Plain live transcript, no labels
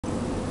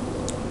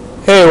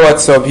Hey,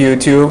 what's up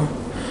YouTube?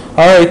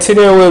 Alright,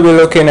 today we'll be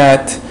looking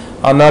at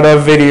another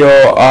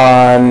video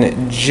on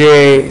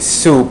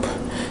Jsoup.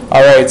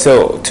 Alright,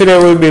 so today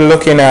we'll be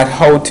looking at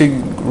how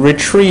to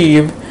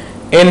retrieve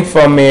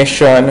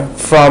information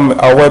from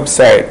a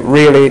website,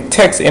 really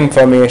text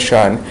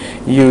information,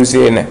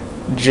 using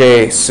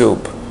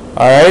Jsoup.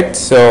 Alright,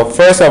 so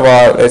first of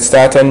all, let's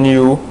start a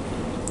new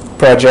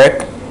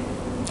project.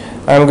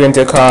 I'm going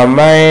to call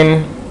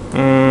mine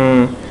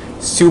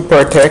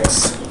Support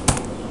Text.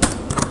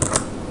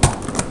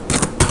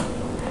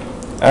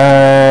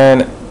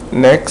 And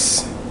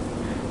next,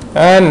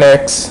 and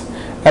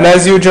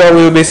as usual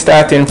we'll be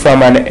starting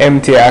from an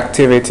empty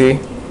activity.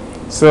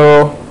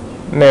 So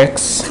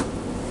next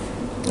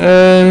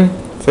and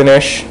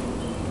finish.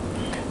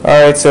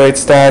 Alright, so it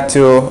starts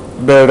to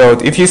build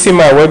out. If you see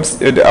my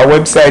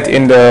website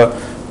in the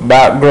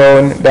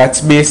background, that's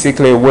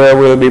basically where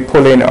we'll be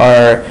pulling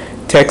our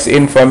text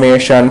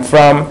information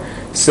from.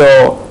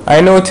 So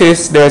I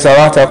noticed there's a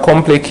lot of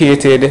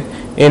complicated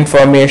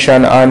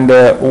information on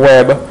the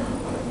web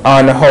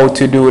on how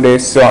to do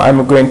this, so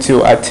I'm going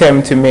to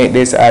attempt to make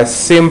this as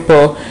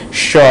simple,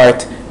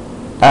 short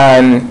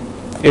and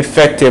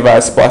effective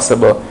as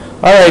possible.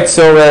 Alright,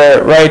 so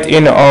we're right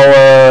in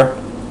our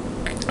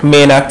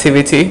main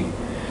activity.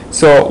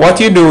 So what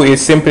you do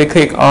is simply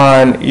click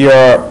on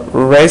your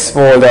res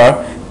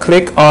folder,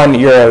 click on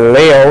your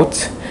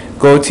layout,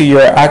 go to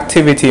your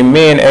activity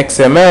main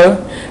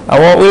XML, and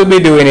what we'll be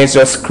doing is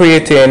just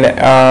creating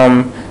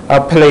a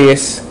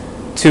place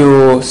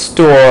to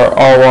store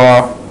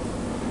our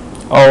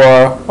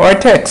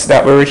text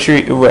that we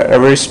retrieve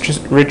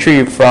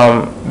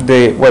from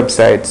the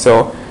website.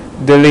 So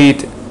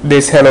delete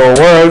this hello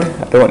world,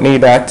 I don't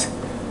need that,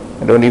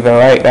 I don't even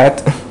like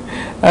that.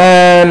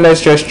 And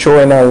let's just throw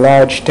in a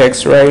large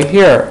text right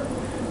here.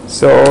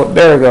 So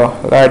there we go,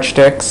 large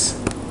text,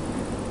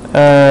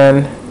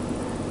 and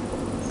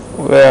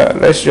well,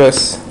 let's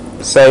just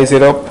size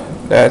it up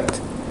that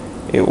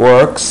it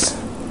works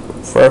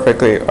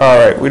perfectly.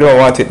 Alright, we don't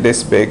want it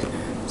this big,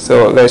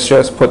 so let's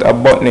just put a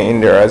button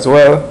in there as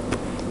well.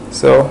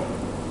 So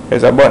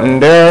there's a button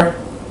there,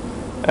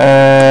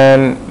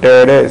 and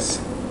there it is.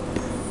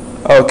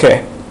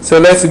 Okay, so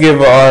let's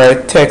give our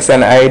text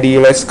an ID.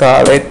 Let's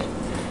call it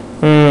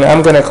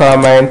I'm gonna call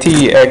mine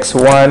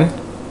TX1.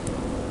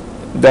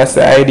 That's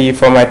the ID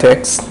for my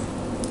text.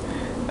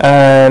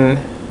 And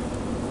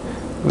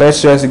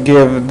let's just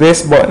give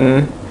this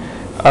button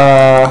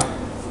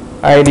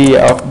ID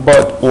of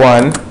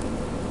but1.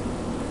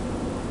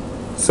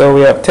 So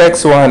we have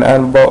text1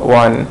 and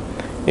but1.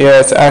 Yeah,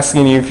 it's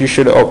asking you if you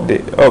should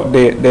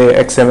update the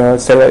XML.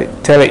 So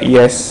tell it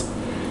yes.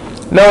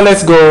 Now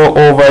let's go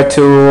over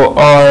to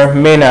our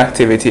main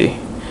activity.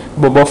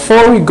 But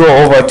before we go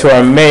over to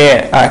our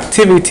main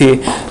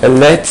activity,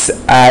 let's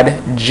add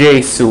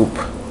Jsoup.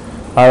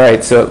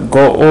 Alright, so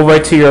go over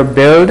to your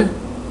build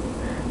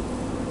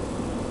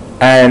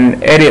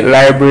and edit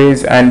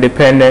libraries and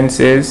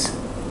dependencies.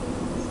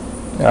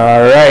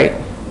 Alright,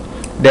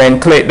 then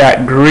click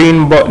that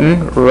green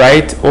button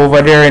right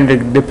over there in the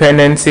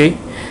dependency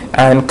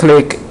and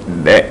click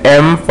the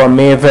M for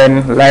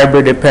Maven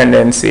library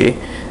dependency,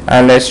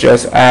 and let's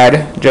just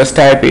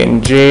type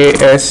in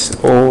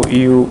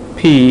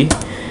JSOUP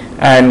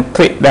and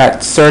click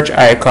that search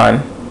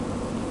icon.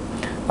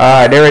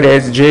 There it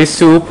is,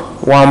 Jsoup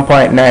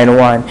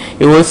 1.91.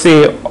 It will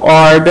say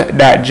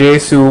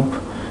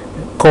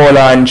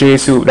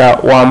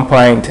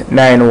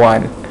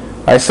org.jsoup:/Jsoup.1.91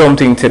 or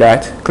something to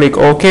that. Click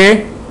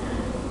OK.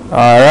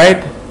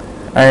 Alright,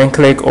 and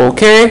click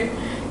OK.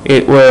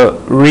 It will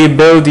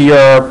rebuild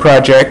your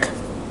project.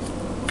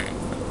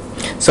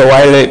 So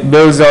while it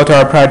builds out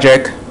our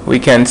project, we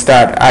can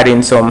start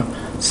adding some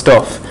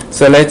stuff.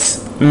 So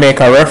let's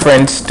make a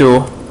reference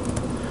to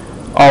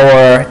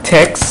our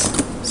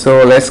text.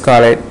 So let's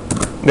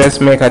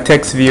make a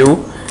text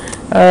view,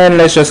 and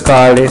let's just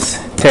call this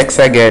text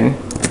again.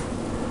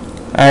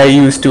 I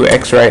use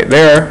 2x right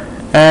there,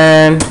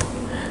 and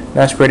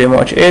that's pretty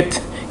much it.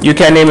 You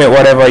can name it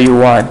whatever you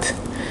want.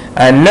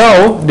 And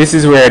now this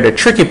is where the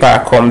tricky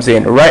part comes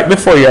in. Right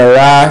before your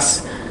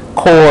last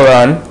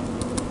colon,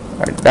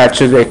 that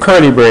should be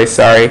curly brace,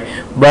 sorry,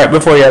 right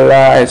before your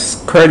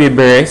last curly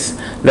brace,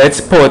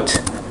 let's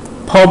put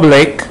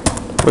public.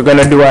 We're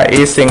gonna do our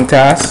async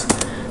task.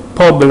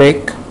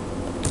 Public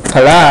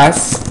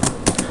class,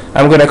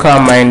 I'm gonna call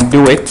mine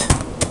do it,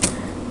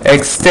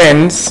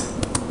 extends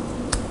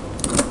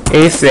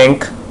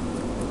async.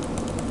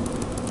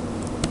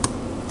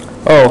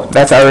 Oh,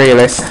 that's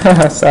Aurelius.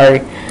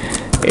 Sorry,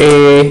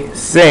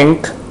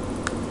 async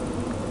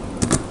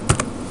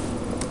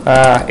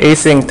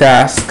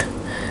task,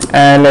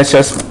 and let's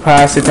just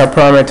pass it a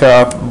parameter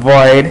of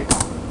void,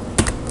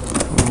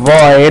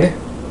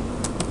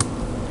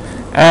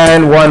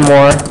 and one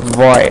more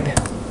void,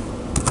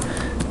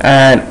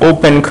 and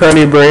open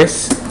curly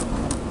brace.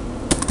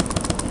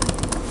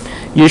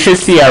 You should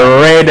see a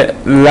red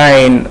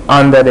line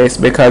under this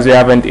because we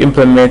haven't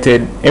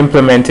implemented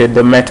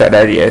the method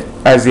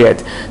as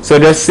yet. So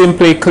just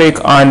simply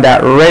click on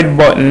that red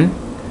button,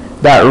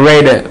 that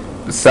red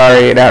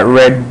sorry, that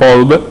red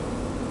bulb,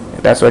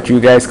 that's what you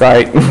guys call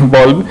it,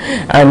 bulb,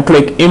 and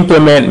click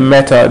implement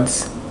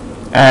methods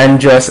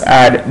and just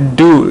add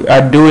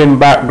a doing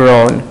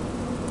background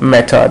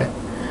method,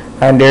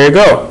 and there you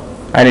go,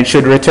 and it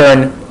should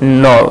return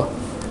null.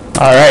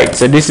 Alright,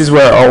 so this is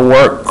where our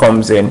work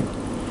comes in.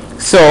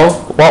 So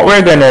what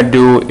we're gonna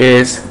do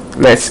is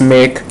let's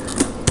make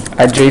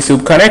a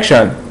Jsoup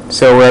connection.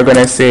 So we're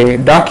gonna say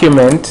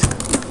document,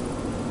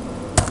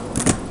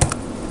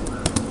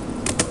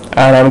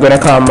 and I'm gonna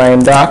call mine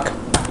doc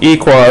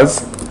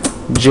equals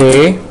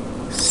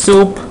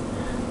Jsoup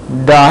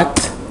dot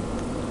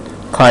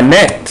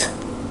connect,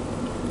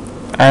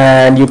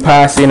 and you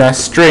pass in a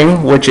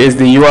string which is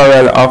the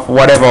URL of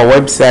whatever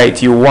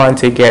website you want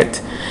to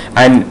get,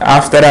 and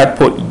after that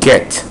put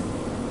get.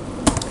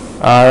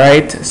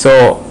 Alright,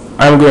 so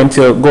I'm going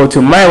to go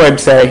to my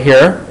website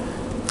here,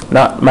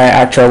 not my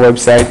actual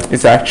website,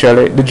 it's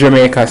actually the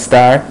Jamaica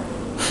Star,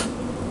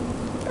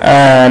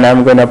 and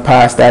I'm gonna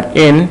pass that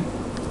in.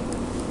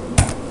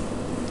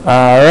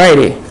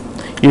 Alrighty,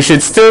 you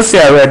should still see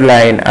a red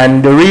line,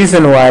 and the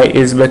reason why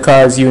is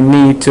because you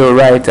need to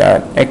write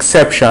an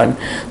exception.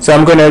 So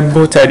I'm gonna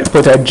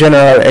put a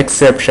general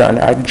exception,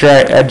 a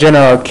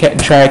general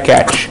try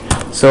catch.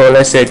 So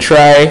let's say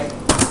try,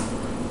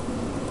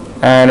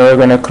 and we're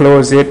gonna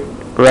close it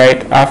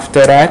right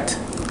after that.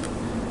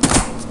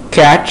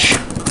 Catch.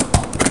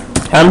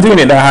 I'm doing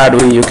it the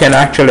hard way. You can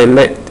actually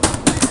let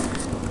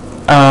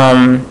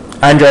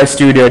Android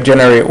Studio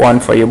generate one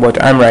for you,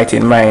 but I'm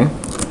writing mine.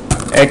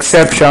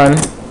 Exception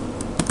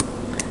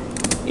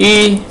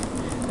E,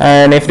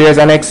 and if there's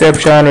an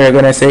exception, we're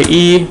gonna say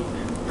E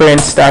print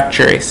stack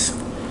trace,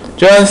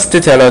 just to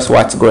tell us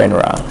what's going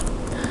wrong.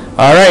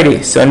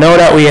 Alrighty, so now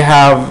that we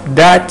have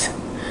that,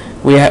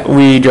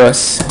 we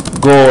just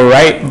go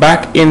right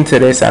back into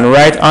this, and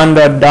right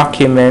under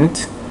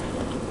document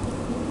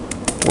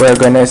we're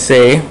gonna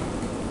say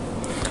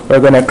we're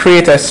gonna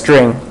create a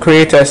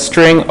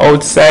string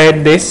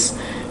outside this,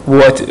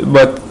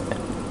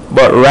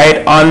 but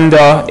right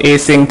under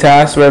async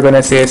task we're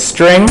gonna say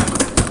string,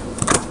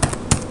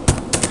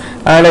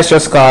 and let's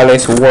just call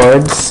this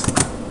words,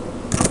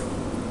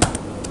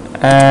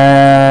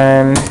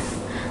 and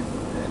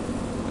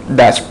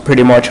that's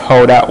pretty much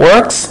how that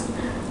works.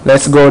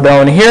 Let's go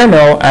down here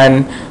now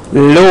and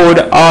load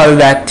all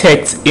that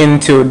text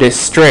into this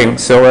string.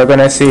 So we're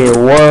gonna say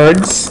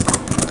words,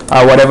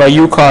 or whatever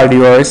you called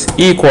yours,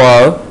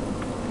 equal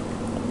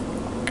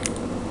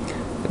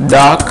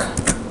doc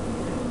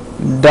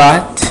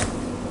dot,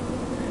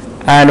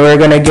 and we're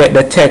gonna get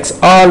the text,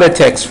 all the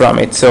text from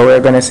it. So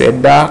we're gonna say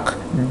doc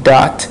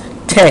dot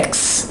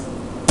text,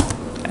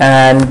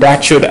 and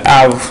that should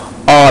have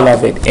all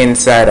of it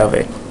inside of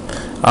it.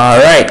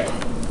 Alright,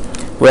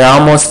 we're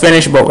almost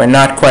finished, but we're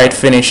not quite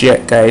finished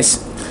yet, guys.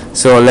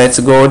 So let's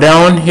go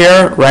down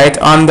here right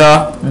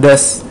under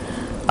this.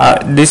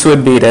 This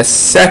would be the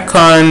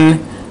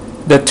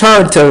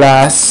third to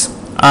last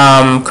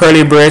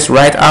curly brace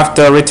right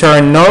after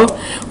return null.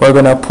 We're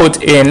gonna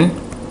put in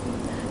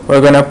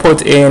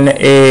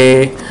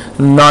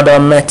another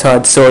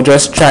method. So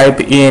just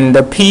type in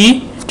the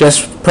P,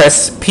 just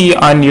press P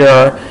on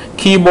your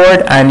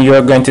keyboard, and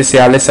you're going to see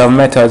a list of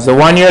methods. The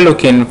one you're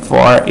looking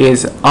for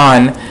is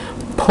on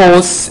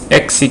post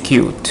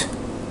execute.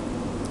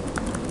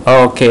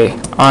 Okay,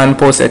 on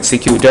post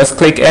execute, just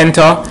click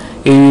enter.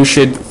 You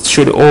should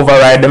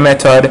override the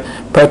method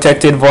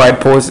protected void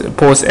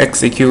post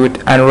execute,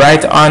 and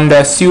right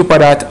under super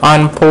dot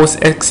on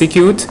post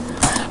execute,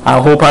 I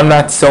hope I'm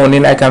not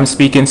sounding like I'm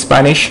speaking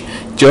Spanish,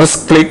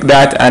 just click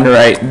that and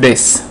write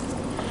this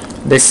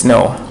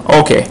now.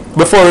 Okay,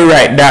 before we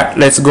write that,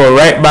 let's go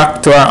right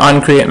back to our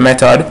onCreate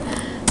method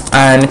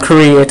and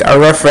create a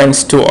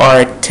reference to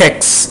our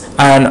text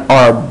and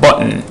our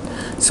button.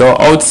 So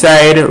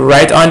outside,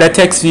 right on the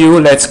text view,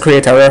 let's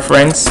create a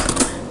reference.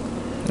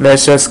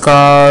 Let's just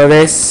call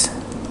this.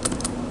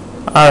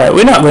 Alright,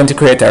 we're not going to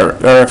create a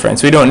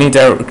reference. We don't need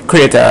to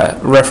create a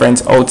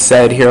reference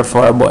outside here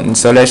for our button.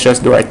 So let's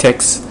just do our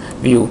text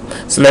view.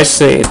 So let's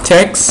say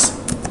text,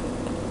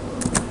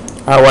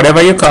 or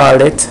whatever you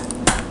call it,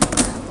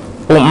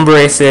 open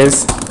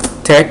braces,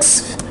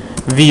 text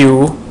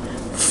view,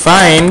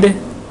 find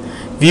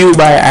view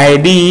by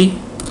ID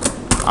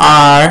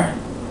r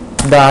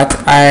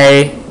dot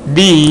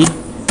id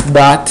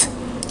dot,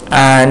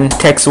 and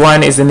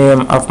text1 is the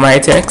name of my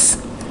text,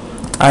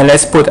 and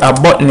let's put a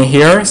button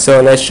here.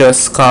 So let's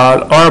just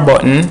call our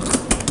button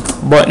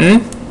but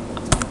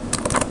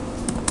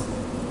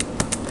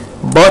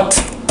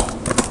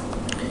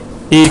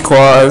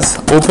equals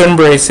open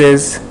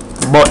braces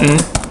button,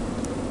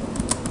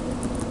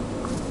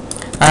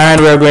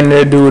 and we're going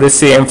to do the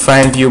same,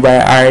 find view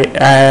by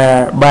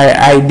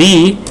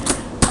ID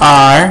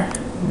r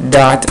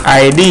dot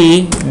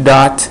id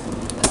dot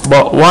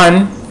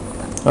but1.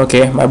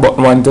 Okay, my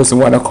but1 doesn't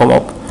want to come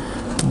up,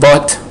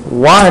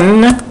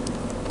 but1.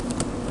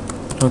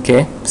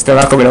 Okay, still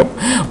not coming up,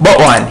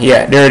 but1.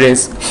 Yeah, there it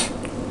is.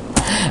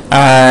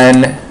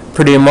 And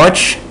pretty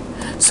much,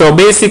 so So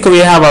basically we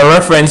have a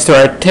reference to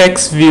our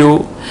text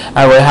view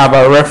and we have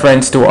a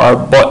reference to our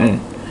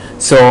button.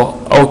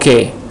 So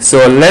okay,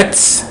 so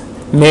let's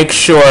make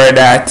sure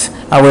that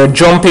we're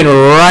jumping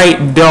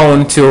right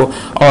down to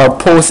our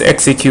post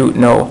execute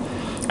now,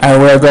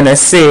 and we're gonna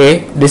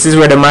say, this is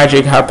where the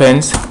magic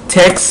happens,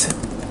 text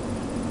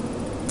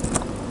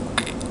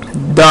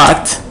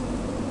dot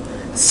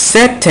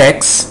set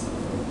text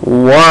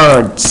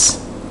words,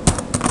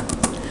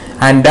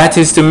 and that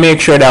is to make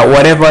sure that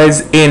whatever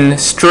is in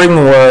string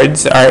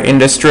words or in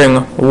the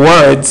string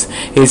words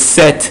is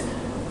set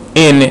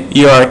in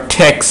your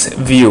text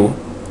view.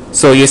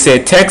 So you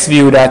say text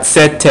view that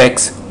set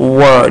text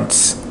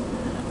words.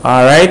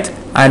 Alright,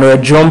 and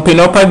we're jumping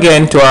up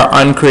again to our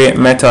onCreate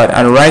method,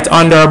 and right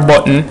under our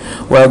button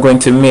we're going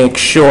to make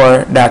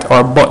sure that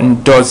our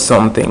button does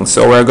something.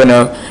 So we're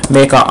gonna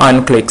make an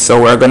onClick.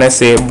 So we're gonna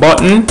say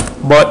button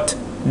but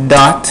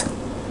dot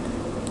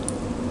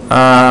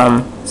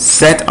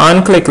set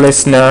onClick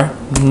listener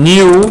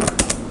new,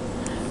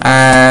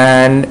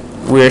 and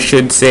we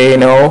should say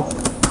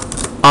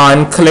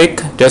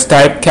onClick. Just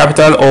type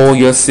capital O,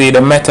 you'll see the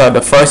method,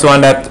 the first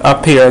one that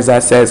appears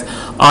that says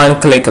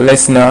onClick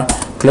listener.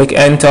 Click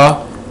enter.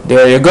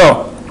 There you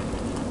go.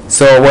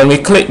 So when we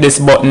click this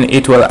button,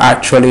 it will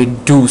actually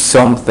do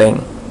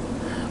something.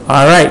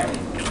 Alright,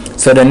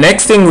 so the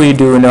next thing we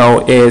do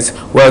now is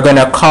we're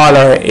gonna call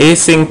our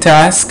async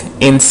task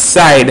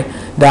inside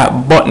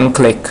that button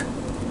click.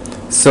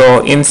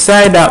 So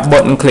inside that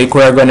button click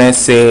we're gonna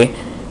say,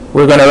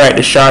 we're gonna write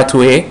the short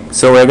way.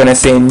 So we're gonna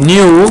say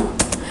new,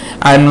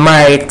 and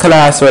my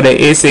class for the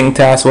async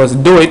task was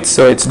do it,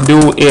 so it's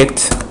do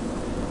it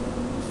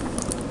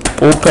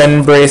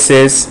open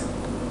braces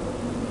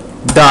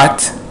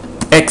dot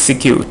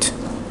execute,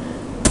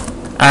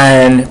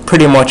 and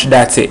pretty much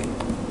that's it.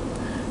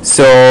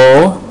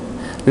 So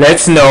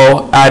let's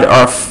now add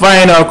our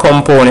final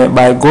component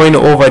by going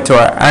over to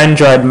our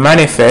Android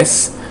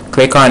manifest,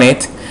 click on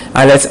it,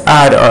 and let's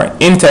add our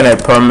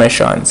internet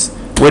permissions.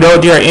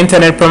 Without your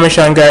internet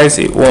permission, guys,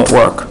 it won't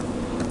work.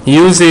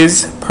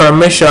 Uses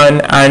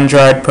permission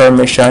Android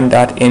permission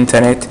dot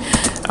internet.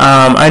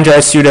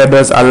 Android Studio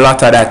does a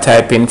lot of that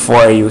typing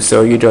for you,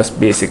 so you just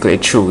basically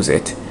choose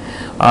it.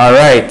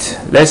 Alright,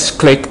 let's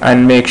click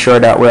and make sure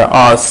that we're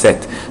all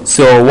set.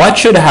 So what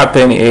should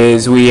happen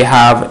is we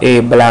have a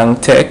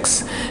blank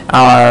text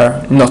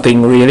or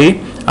nothing really,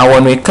 and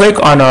when we click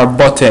on our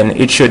button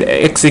it should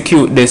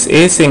execute this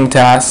async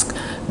task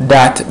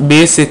that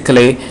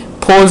basically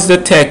pulls the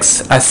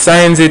text,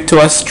 assigns it to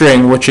a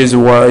string which is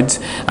words,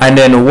 and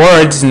then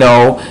words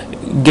now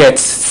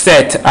gets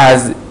set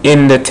as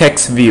in the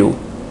text view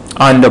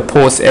on the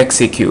post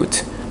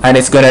execute, and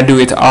it's gonna do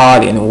it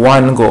all in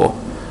one go.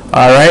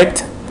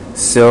 Alright,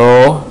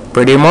 so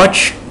pretty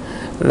much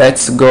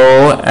let's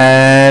go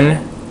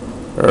and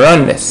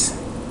run this.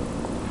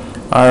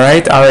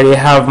 Alright, I already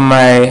have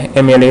my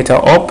emulator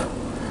up,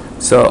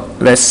 so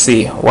let's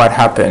see what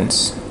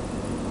happens.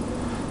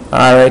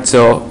 Alright,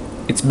 so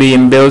it's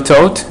being built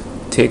out,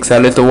 takes a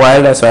little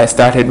while. That's why I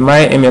started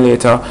my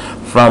emulator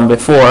from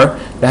before.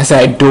 That's why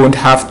I don't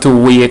have to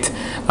wait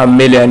a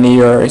million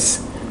years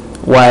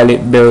while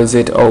it builds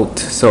it out.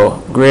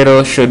 So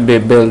Gradle should be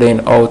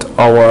building out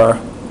our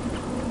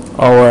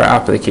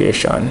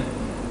application.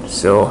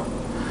 So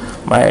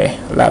my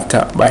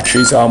laptop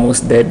battery is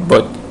almost dead,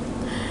 but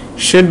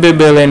should be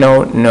building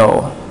out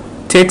now.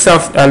 Takes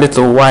off a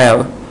little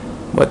while,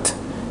 but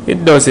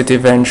it does it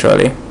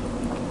eventually.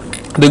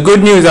 The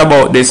good news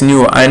about this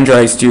new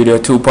Android Studio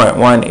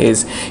 2.1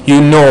 is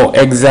you know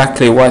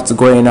exactly what's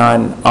going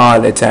on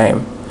all the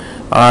time.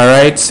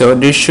 Alright, so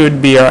this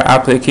should be our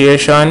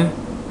application.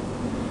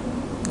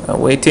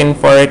 Waiting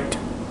for it.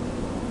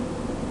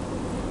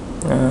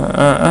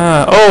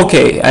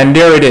 Okay, and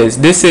there it is.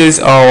 This is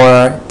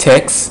our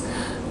text,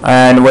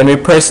 and when we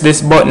press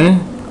this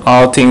button,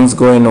 all things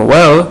going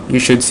well, you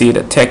should see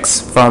the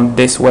text from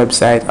this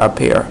website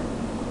appear.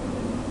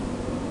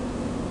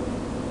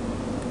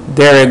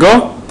 There you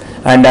go,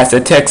 and that's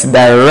the text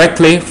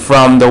directly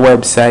from the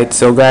website.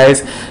 So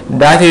guys,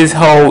 that is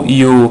how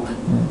you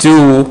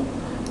do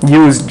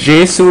use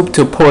Jsoup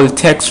to pull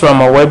text from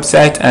a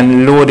website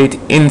and load it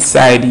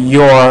inside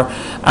your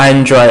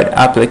Android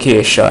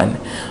application.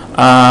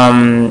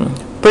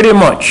 Pretty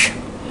much,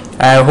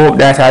 I hope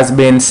that has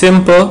been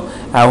simple.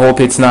 I hope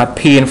it's not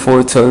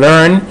painful to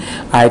learn.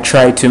 I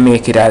try to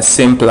make it as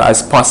simple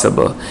as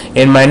possible.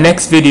 In my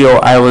next video,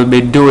 I will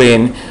be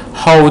doing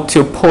how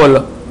to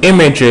pull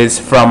images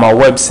from a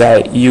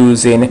website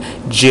using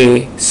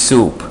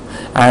Jsoup.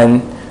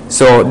 And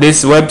so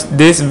this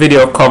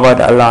video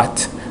covered a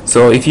lot.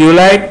 So if you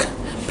like,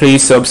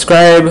 please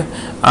subscribe,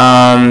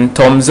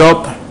 thumbs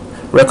up,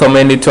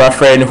 recommend it to a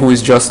friend who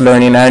is just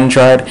learning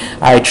Android.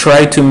 I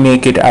try to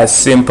make it as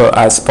simple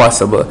as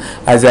possible.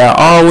 As I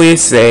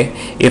always say,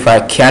 if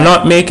I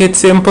cannot make it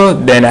simple,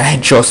 then I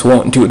just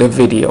won't do the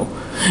video.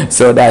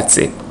 So that's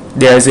it.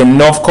 There's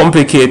enough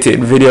complicated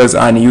videos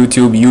on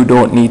YouTube you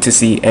don't need to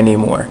see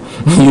anymore.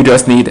 You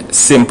just need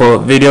simple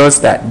videos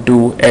that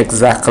do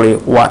exactly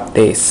what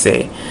they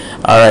say.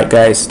 Alright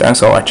guys, thanks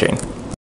for watching.